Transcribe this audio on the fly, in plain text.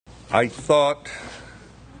I thought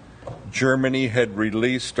Germany had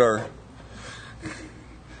released our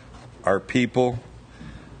people,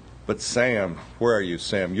 but Sam, where are you,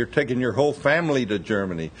 Sam? You're taking your whole family to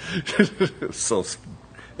Germany. So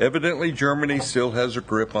evidently Germany still has a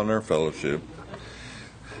grip on our fellowship.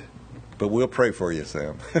 But we'll pray for you,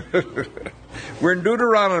 Sam. We're in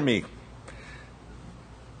Deuteronomy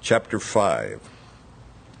chapter 5.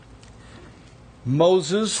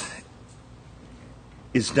 Moses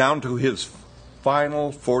is down to his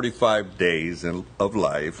final 45 days of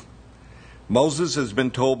life. Moses has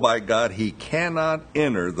been told by God he cannot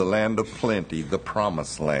enter the land of plenty, the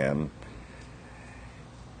promised land.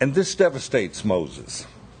 And this devastates Moses,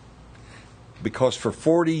 because for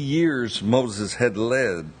 40 years Moses had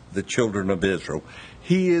led the children of Israel.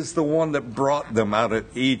 He is the one that brought them out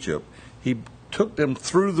of Egypt. He took them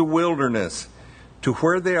through the wilderness to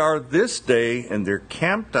where they are this day, and they're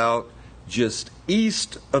camped out just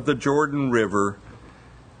east of the Jordan River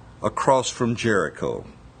across from Jericho.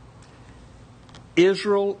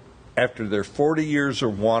 Israel, after their 40 years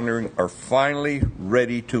of wandering, are finally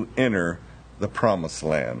ready to enter the promised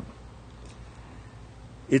land.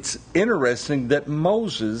 It's interesting that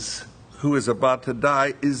Moses, who is about to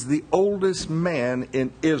die, is the oldest man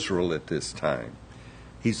in Israel at this time.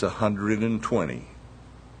 He's 120.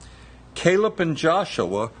 Caleb and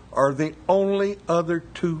Joshua are the only other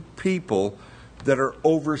two people that are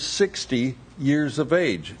over 60 years of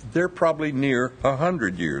age. They're probably near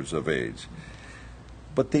 100 years of age.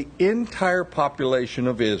 But the entire population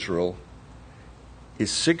of Israel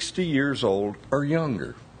is 60 years old or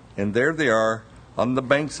younger. And there they are on the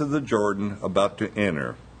banks of the Jordan about to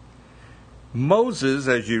enter. Moses,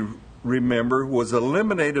 as you remember, was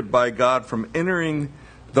eliminated by God from entering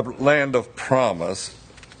the land of promise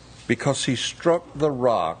because he struck the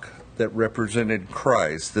rock that represented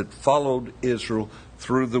Christ, that followed Israel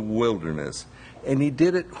through the wilderness. And he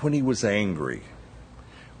did it when he was angry.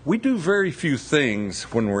 We do very few things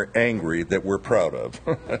when we're angry that we're proud of.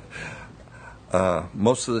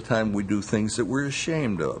 Most of the time we do things that we're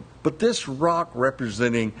ashamed of. But this rock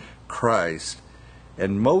representing Christ,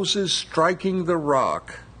 and Moses striking the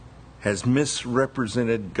rock, has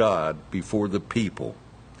misrepresented God before the people.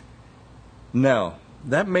 Now,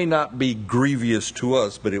 that may not be grievous to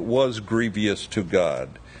us, but it was grievous to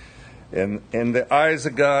God. And in the eyes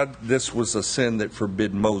of God, this was a sin that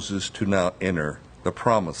forbid Moses to now enter the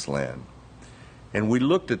promised land. And we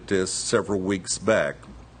looked at this several weeks back.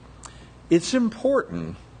 It's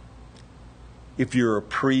important, if you're a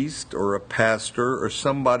priest or a pastor or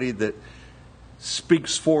somebody that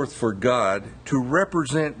speaks forth for God, to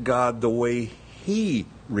represent God the way He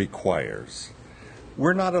requires.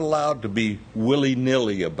 We're not allowed to be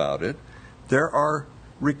willy-nilly about it. There are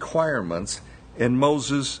requirements, and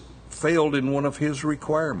Moses failed in one of his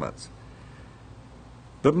requirements.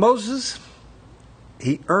 But Moses,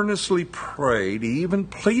 he earnestly prayed, he even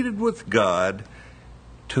pleaded with God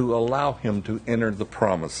to allow him to enter the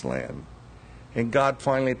promised land. And God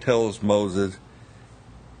finally tells Moses,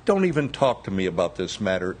 don't even talk to me about this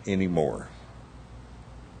matter anymore.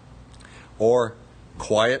 Or,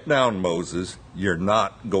 quiet down, Moses, you're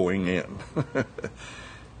not going in.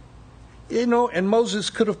 And Moses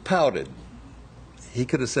could have pouted. He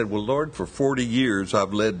could have said, well, Lord, for 40 years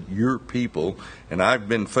I've led your people, and I've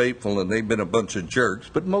been faithful, and they've been a bunch of jerks.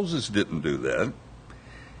 But Moses didn't do that.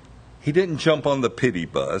 He didn't jump on the pity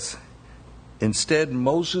bus. Instead,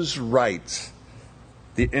 Moses writes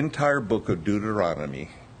the entire book of Deuteronomy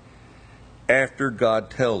after God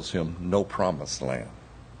tells him no promised land.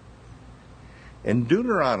 And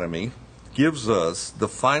Deuteronomy gives us the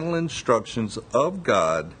final instructions of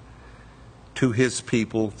God to his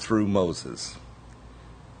people through Moses.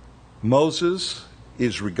 Moses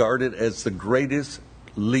is regarded as the greatest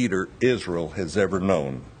leader Israel has ever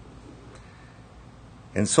known.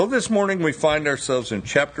 And so this morning we find ourselves in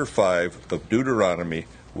chapter 5 of Deuteronomy.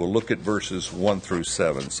 We'll look at verses 1 through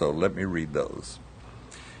 7. So let me read those.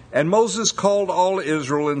 And Moses called all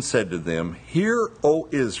Israel and said to them, Hear, O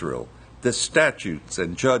Israel, the statutes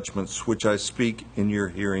and judgments which I speak in your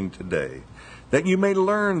hearing today, that you may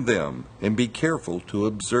learn them and be careful to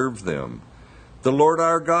observe them. The Lord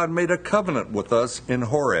our God made a covenant with us in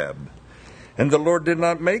Horeb. And the Lord did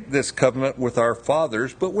not make this covenant with our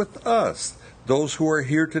fathers, but with us, those who are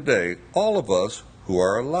here today, all of us who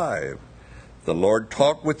are alive. The Lord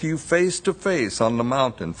talked with you face to face on the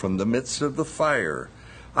mountain from the midst of the fire.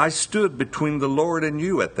 I stood between the Lord and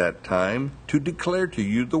you at that time to declare to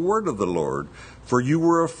you the word of the Lord, for you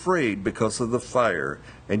were afraid because of the fire,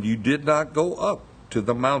 and you did not go up to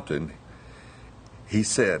the mountain. He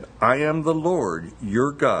said, I am the Lord,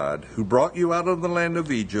 your God, who brought you out of the land of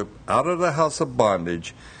Egypt, out of the house of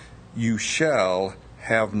bondage. You shall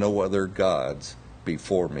have no other gods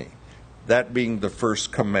before me. That being the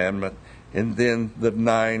first commandment, and then the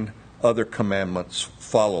 9 other commandments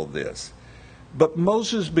follow this. But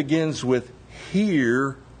Moses begins with,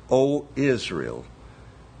 Hear, O Israel.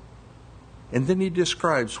 And then he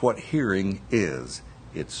describes what hearing is.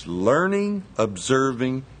 It's learning,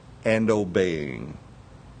 observing, and obeying.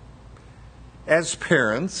 As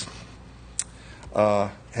parents,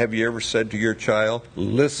 have you ever said to your child,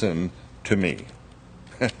 listen to me?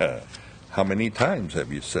 How many times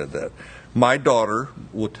have you said that? My daughter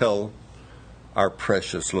will tell our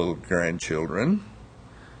precious little grandchildren,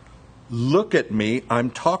 look at me,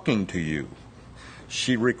 I'm talking to you.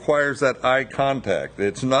 She requires that eye contact.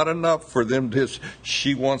 It's not enough for them to,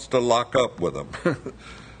 she wants to lock up with them.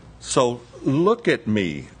 So, look at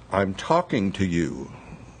me, I'm talking to you.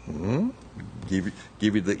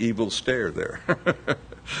 Give you the evil stare there.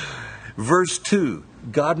 Verse 2,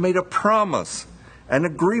 God made a promise, an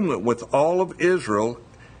agreement with all of Israel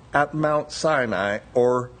at Mount Sinai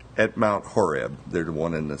or at Mount Horeb. They're the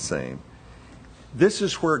one and the same. This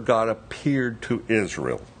is where God appeared to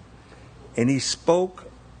Israel. And he spoke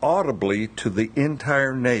audibly to the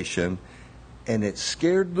entire nation, and it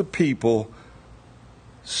scared the people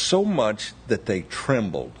so much that they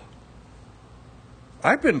trembled.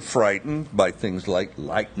 I've been frightened by things like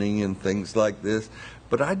lightning and things like this,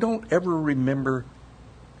 but I don't ever remember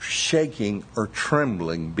shaking or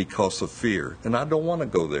trembling because of fear. And I don't want to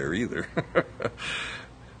go there either.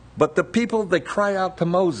 But the people, they cry out to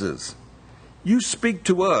Moses, you speak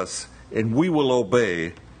to us and we will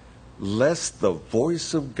obey, lest the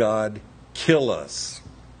voice of God kill us.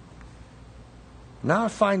 Now I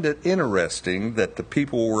find it interesting that the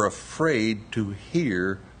people were afraid to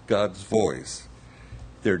hear God's voice.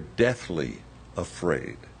 They're deathly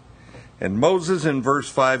afraid. And Moses in verse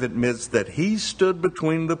 5 admits that he stood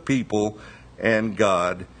between the people and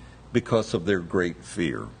God because of their great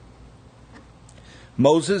fear.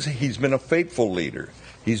 Moses, he's been a faithful leader.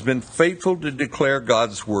 He's been faithful to declare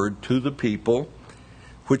God's word to the people,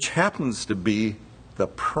 which happens to be the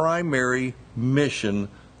primary mission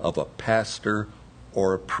of a pastor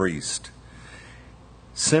or a priest.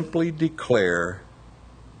 Simply declare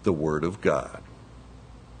the word of God.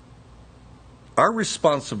 Our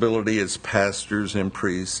responsibility as pastors and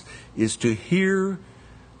priests is to hear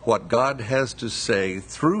what God has to say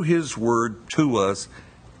through his word to us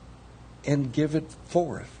and give it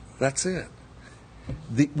forth. That's it.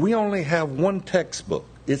 We only have one textbook.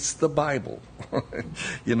 It's the Bible,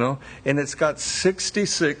 and it's got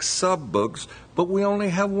 66 sub-books, but we only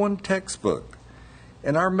have one textbook.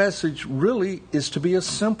 And our message really is to be a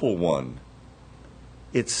simple one.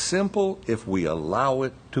 It's simple if we allow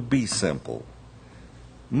it to be simple.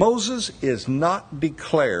 Moses is not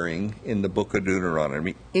declaring in the book of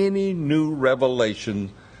Deuteronomy any new revelation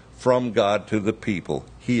from God to the people.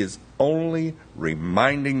 He is only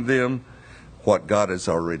reminding them what God has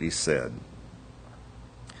already said.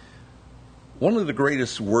 One of the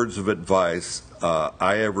greatest words of advice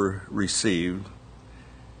I ever received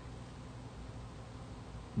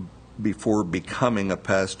before becoming a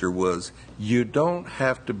pastor was, you don't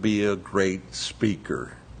have to be a great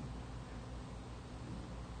speaker,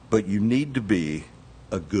 but you need to be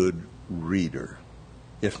a good reader.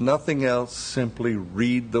 If nothing else, simply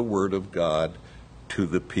read the Word of God to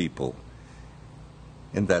the people.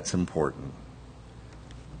 And that's important.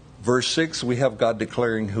 Verse 6, we have God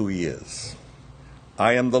declaring who he is.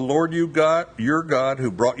 I am the Lord your God,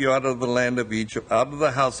 who brought you out of the land of Egypt, out of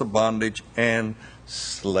the house of bondage and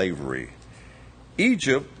slavery.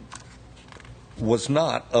 Egypt was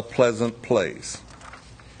not a pleasant place.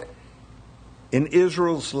 In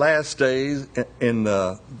Israel's last days, in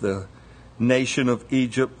the nation of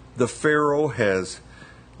Egypt, the Pharaoh has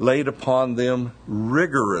laid upon them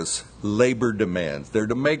rigorous labor demands. They're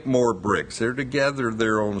to make more bricks. They're to gather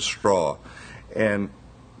their own straw. And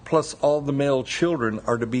plus all the male children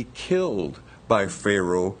are to be killed by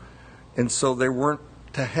Pharaoh. And so they weren't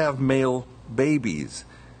to have male babies.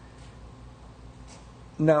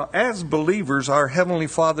 Now, as believers, our Heavenly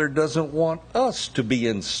Father doesn't want us to be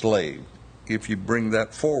enslaved, if you bring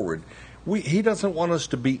that forward. He doesn't want us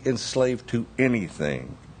to be enslaved to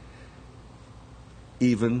anything,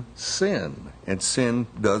 even sin, and sin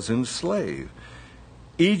does enslave.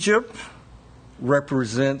 Egypt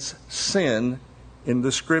represents sin in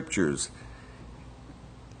the Scriptures.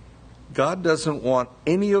 God doesn't want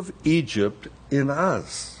any of Egypt in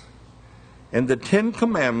us. And the 10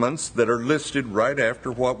 Commandments that are listed right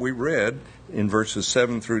after what we read in verses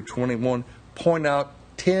 7 through 21 point out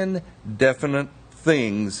 10 definite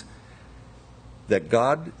things that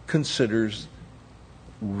God considers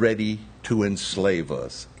ready to enslave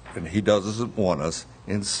us. And he doesn't want us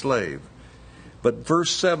enslaved. But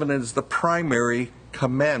verse 7 is the primary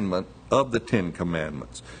commandment of the 10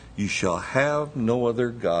 commandments. You shall have no other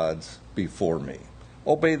gods before me.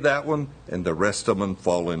 Obey that one, and the rest of them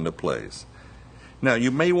fall into place. Now,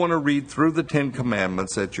 you may want to read through the 10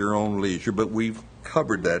 commandments at your own leisure, but we've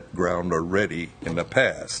covered that ground already in the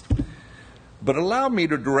past. But allow me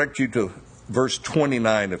to direct you to verse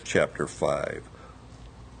 29 of chapter 5.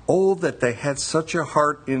 Oh, that they had such a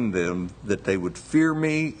heart in them that they would fear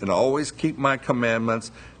me and always keep my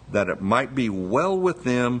commandments, that it might be well with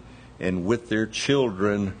them and with their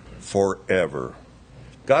children forever.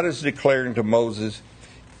 God is declaring to Moses,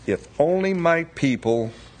 if only my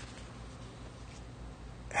people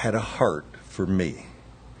had a heart for me,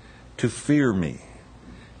 to fear me,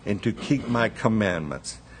 and to keep my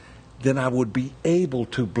commandments, then I would be able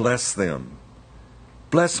to bless them,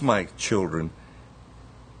 bless my children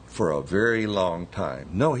for a very long time.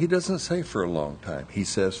 No, he doesn't say for a long time. He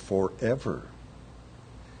says forever.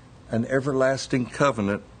 An everlasting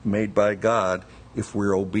covenant made by God if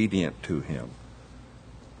we're obedient to him.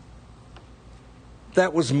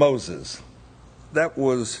 That was Moses. That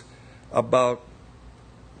was about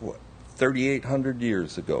 3,800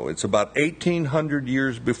 years ago. It's about 1,800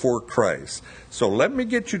 years before Christ. So let me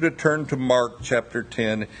get you to turn to Mark chapter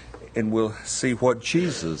 10, and we'll see what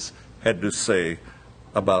Jesus had to say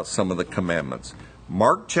about some of the commandments.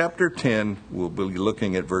 Mark chapter 10, we'll be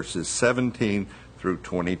looking at verses 17 through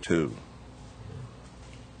 22.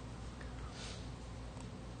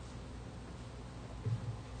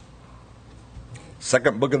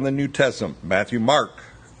 Second book of the New Testament, Matthew, Mark.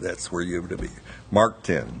 That's where you have to be. Mark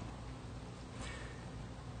 10.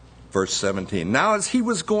 Verse 17. Now as he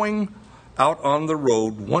was going out on the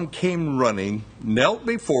road, one came running, knelt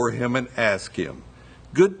before him, and asked him,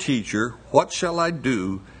 Good teacher, what shall I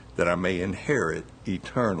do that I may inherit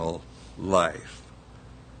eternal life?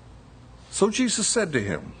 So Jesus said to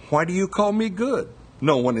him, Why do you call me good?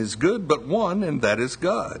 No one is good but one, and that is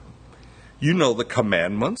God. You know the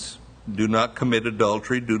commandments. Do not commit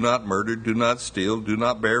adultery, do not murder, do not steal, do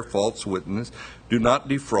not bear false witness, do not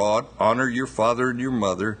defraud, honor your father and your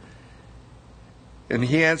mother. And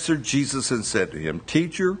he answered Jesus and said to him,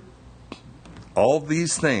 Teacher, all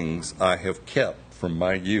these things I have kept from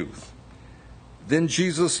my youth. Then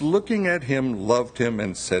Jesus, looking at him, loved him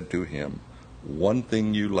and said to him, One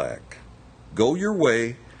thing you lack. Go your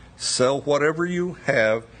way, sell whatever you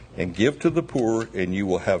have, and give to the poor, and you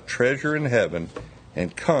will have treasure in heaven.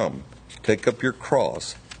 And come, take up your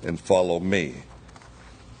cross and follow me.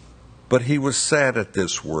 But he was sad at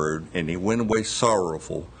this word, and he went away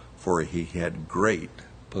sorrowful, for he had great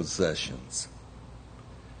possessions.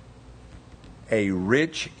 A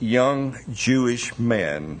rich young Jewish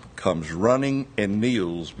man comes running and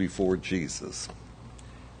kneels before Jesus.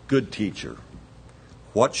 Good teacher,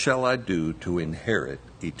 what shall I do to inherit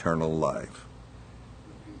eternal life?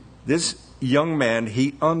 This young man,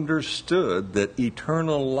 he understood that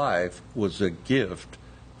eternal life was a gift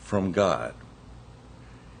from God.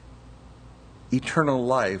 Eternal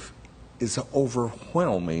life is an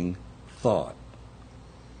overwhelming thought.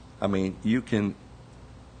 I mean, you can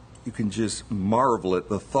just marvel at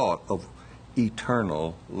the thought of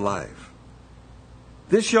eternal life.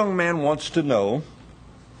 This young man wants to know,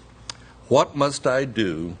 what must I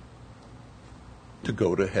do to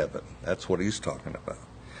go to heaven? That's what he's talking about.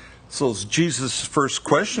 So Jesus' first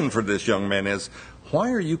question for this young man is, why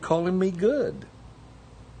are you calling me good?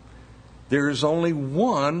 There is only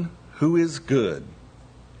one who is good.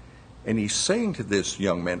 And he's saying to this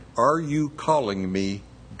young man, are you calling me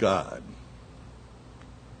God?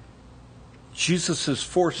 Jesus is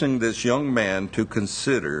forcing this young man to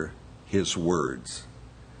consider his words.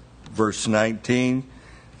 Verse 19,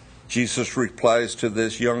 Jesus replies to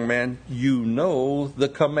this young man, you know the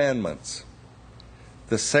commandments.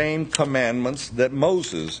 The same commandments that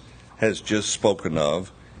Moses has just spoken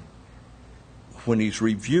of when he's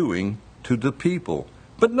reviewing to the people.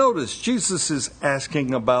 But notice, Jesus is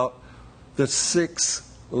asking about the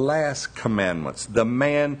 6 last commandments, the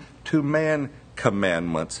man-to-man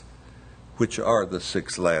commandments, which are the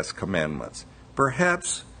 6 last commandments.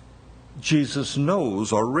 Perhaps Jesus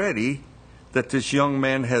knows already that this young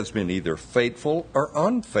man has been either faithful or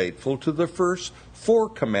unfaithful to the first 4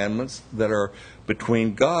 commandments that are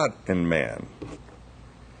between God and man.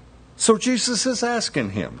 So Jesus is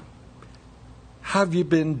asking him, how have you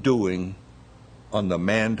been doing on the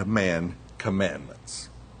man-to-man commandments?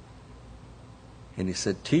 And he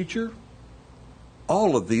said, Teacher,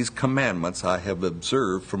 all of these commandments I have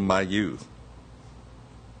observed from my youth.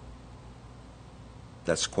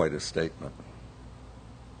 That's quite a statement.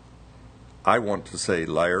 I want to say,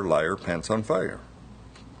 liar, liar, pants on fire.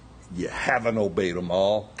 You haven't obeyed them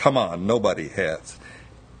all. Come on, nobody has.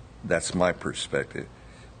 That's my perspective.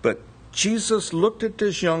 But Jesus looked at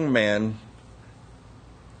this young man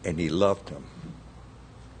and he loved him.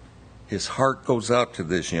 His heart goes out to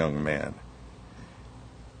this young man.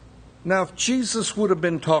 Now, if Jesus would have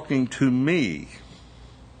been talking to me,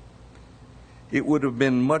 it would have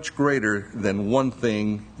been much greater than one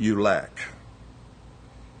thing you lack.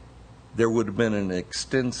 There would have been an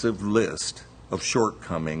extensive list of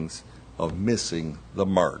shortcomings of missing the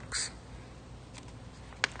marks.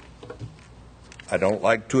 I don't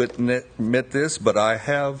like to admit this, but I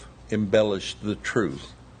have embellished the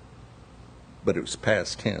truth. But it was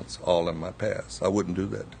past tense, all in my past. I wouldn't do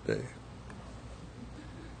that today.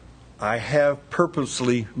 I have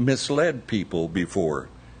purposely misled people before.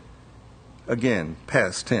 Again,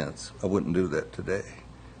 past tense. I wouldn't do that today.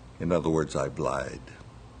 In other words, I've lied.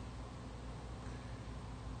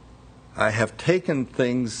 I have taken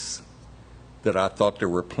things that I thought there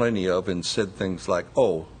were plenty of and said things like,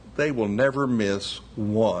 oh, they will never miss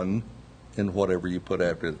one in whatever you put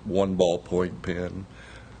after it, one ballpoint pen,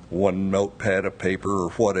 one notepad of paper, or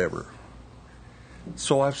whatever.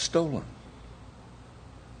 So I've stolen.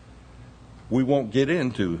 We won't get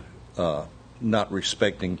into not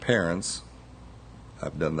respecting parents.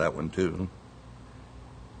 I've done that one too.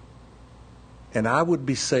 And I would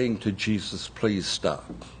be saying to Jesus, please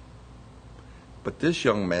stop. But this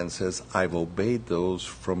young man says, I've obeyed those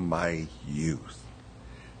from my youth.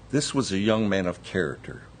 This was a young man of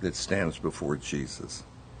character that stands before Jesus.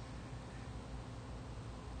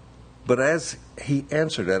 But as he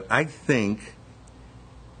answered that, I think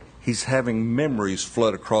he's having memories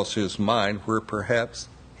flood across his mind where perhaps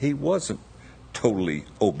he wasn't totally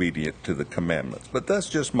obedient to the commandments. But that's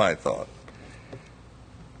just my thought.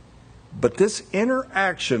 But this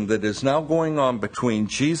interaction that is now going on between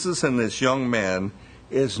Jesus and this young man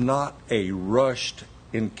is not a rushed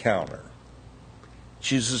encounter.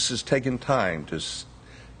 Jesus has taken time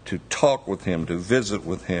to talk with him, to visit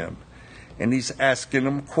with him, and he's asking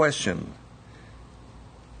him a question.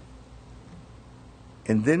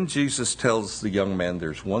 And then Jesus tells the young man,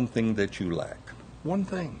 there's one thing that you lack. One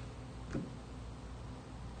thing.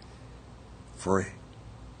 For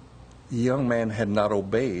the young man had not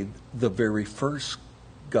obeyed the very first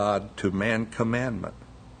God to man commandment,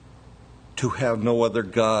 to have no other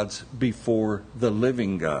gods before the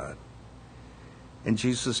living God. And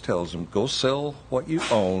Jesus tells him, go sell what you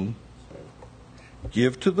own,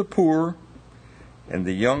 give to the poor, and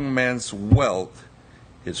the young man's wealth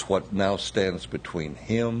is what now stands between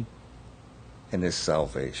him and his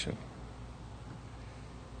salvation.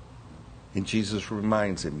 And Jesus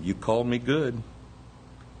reminds him, you called me good,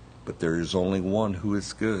 but there is only one who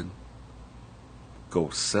is good. Go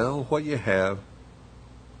sell what you have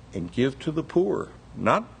and give to the poor.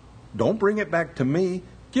 Don't bring it back to me,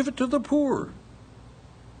 give it to the poor.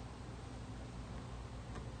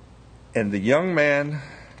 And the young man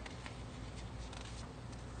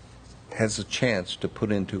has a chance to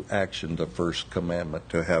put into action the first commandment,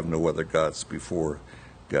 to have no other gods before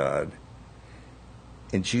God.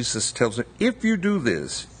 And Jesus tells him, if you do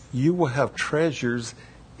this, you will have treasures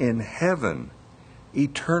in heaven,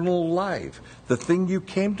 eternal life. The thing you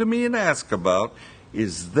came to me and asked about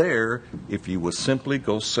is there if you will simply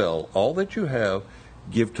go sell all that you have,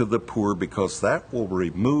 give to the poor, because that will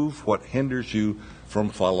remove what hinders you from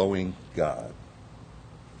following God.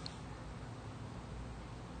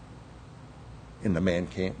 And the man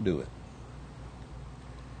can't do it.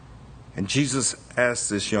 And Jesus asked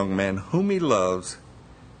this young man, whom he loves,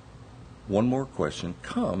 one more question.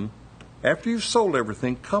 Come, after you've sold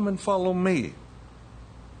everything, come and follow me.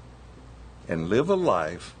 And live a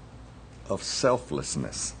life of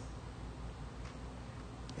selflessness.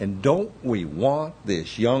 And don't we want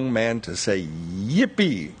this young man to say,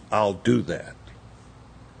 yippee, I'll do that.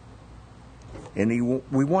 And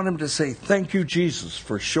we want him to say, thank you, Jesus,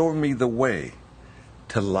 for showing me the way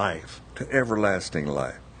to life, to everlasting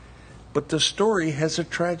life. But the story has a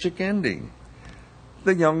tragic ending.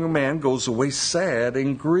 The young man goes away sad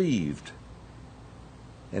and grieved.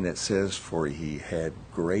 And it says, for he had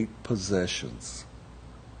great possessions.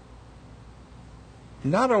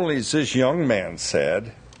 Not only is this young man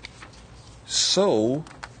sad, so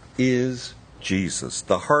is Jesus.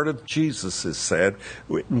 The heart of Jesus is sad.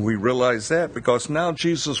 We realize that because now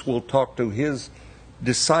Jesus will talk to his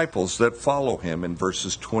disciples that follow him in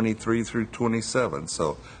verses 23 through 27.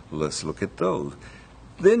 So let's look at those.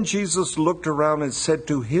 Then Jesus looked around and said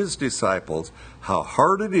to his disciples, "How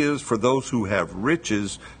hard it is for those who have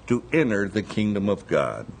riches to enter the kingdom of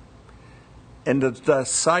God." And the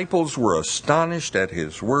disciples were astonished at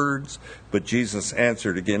his words, but Jesus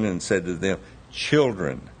answered again and said to them,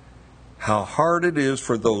 "Children, how hard it is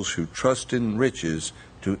for those who trust in riches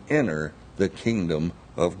to enter the kingdom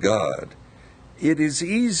of God. It is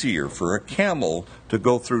easier for a camel to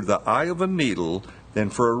go through the eye of a needle than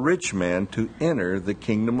for a rich man to enter the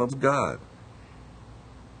kingdom of God."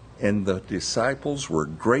 And the disciples were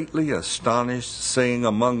greatly astonished, saying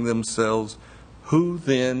among themselves, "Who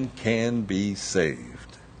then can be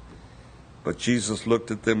saved?" But Jesus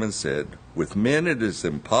looked at them and said, "With men it is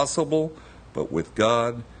impossible, but with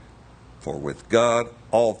God, for with God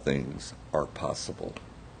all things are possible."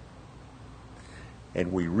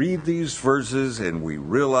 And we read these verses and we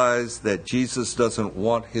realize that Jesus doesn't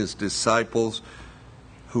want his disciples,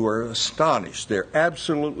 who are astonished, they're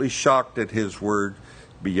absolutely shocked at his word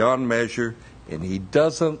beyond measure, and he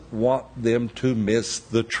doesn't want them to miss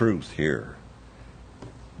the truth here.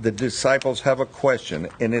 The disciples have a question,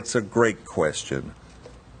 and it's a great question.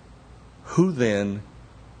 Who then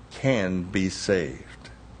can be saved?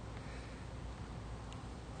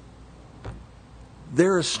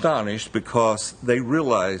 They're astonished because they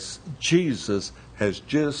realize Jesus has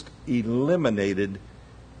just eliminated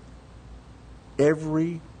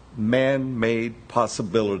every man-made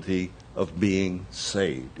possibility of being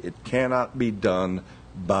saved. It cannot be done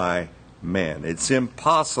by man. It's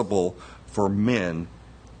impossible for men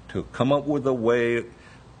to come up with a way,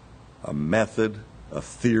 a method, a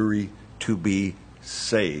theory to be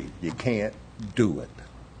saved. You can't do it.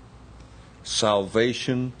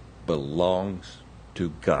 Salvation belongs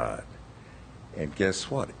to God. And guess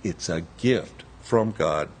what? It's a gift from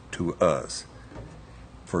God to us.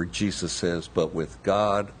 For Jesus says, "But with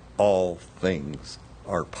God all things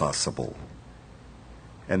are possible."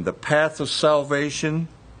 And the path of salvation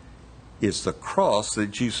is the cross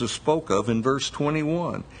that Jesus spoke of in verse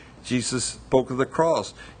 21. Jesus spoke of the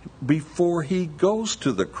cross before he goes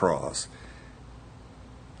to the cross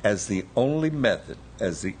as the only method,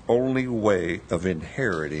 as the only way of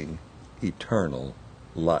inheriting eternal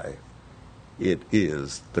life. It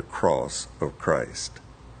is the cross of Christ.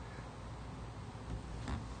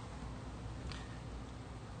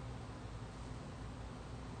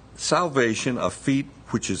 Salvation, a feat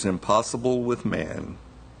which is impossible with man,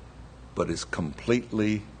 but is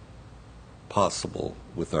completely possible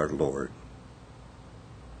with our Lord.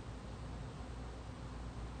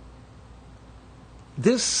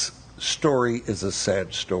 This story is a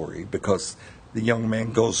sad story because the young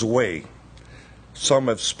man goes away. Some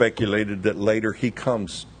have speculated that later he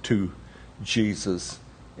comes to Jesus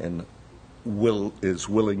and is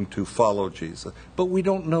willing to follow Jesus. But we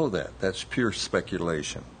don't know that. That's pure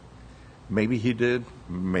speculation. Maybe he did,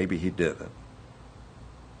 maybe he didn't.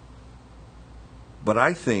 But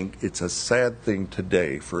I think it's a sad thing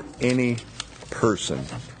today for any person,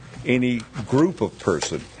 any group of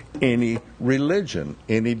person, any religion,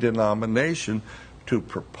 any denomination to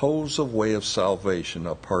propose a way of salvation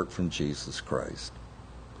apart from Jesus Christ.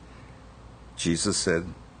 Jesus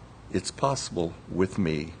said, "It's possible with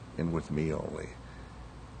me and with me only."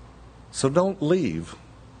 So don't leave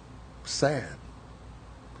sad.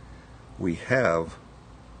 We have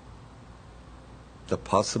the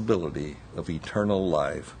possibility of eternal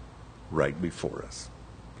life right before us.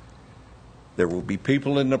 There will be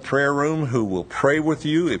people in the prayer room who will pray with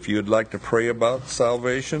you if you'd like to pray about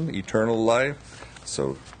salvation, eternal life.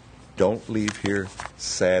 So don't leave here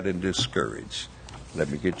sad and discouraged.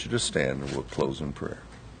 Let me get you to stand and we'll close in prayer.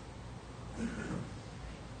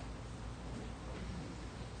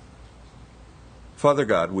 Father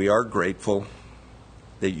God, we are grateful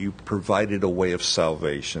that you provided a way of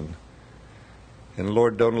salvation. And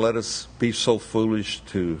Lord, don't let us be so foolish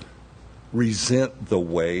to resent the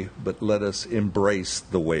way, but let us embrace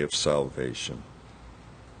the way of salvation.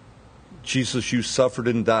 Jesus, you suffered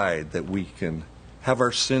and died that we can have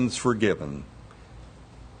our sins forgiven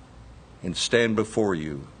and stand before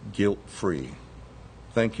you guilt-free.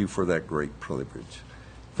 Thank you for that great privilege.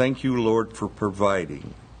 Thank you, Lord, for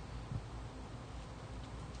providing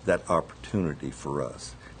that opportunity for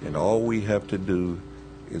us. And all we have to do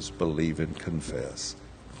is believe and confess.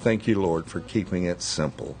 Thank you, Lord, for keeping it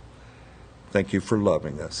simple. Thank you for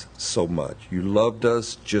loving us so much. You loved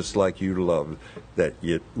us just like you loved that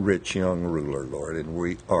rich young ruler, Lord, and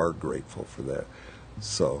we are grateful for that.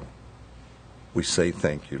 So we say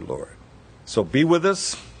thank you, Lord. So be with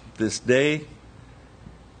us this day.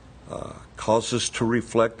 Cause us to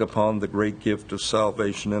reflect upon the great gift of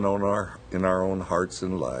salvation in our own hearts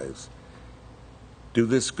and lives. do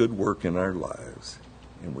this good work in our lives.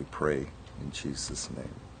 And we pray in Jesus'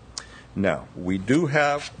 name. Now, we do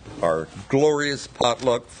have our glorious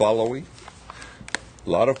potluck following. A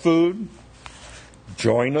lot of food.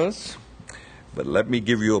 Join us. But let me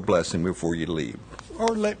give you a blessing before you leave. Or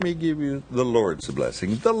let me give you the Lord's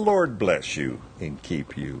blessing. The Lord bless you and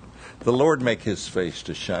keep you. The Lord make his face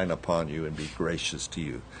to shine upon you and be gracious to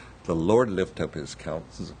you. The Lord lift up his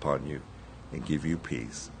countenance upon you and give you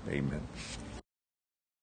peace. Amen.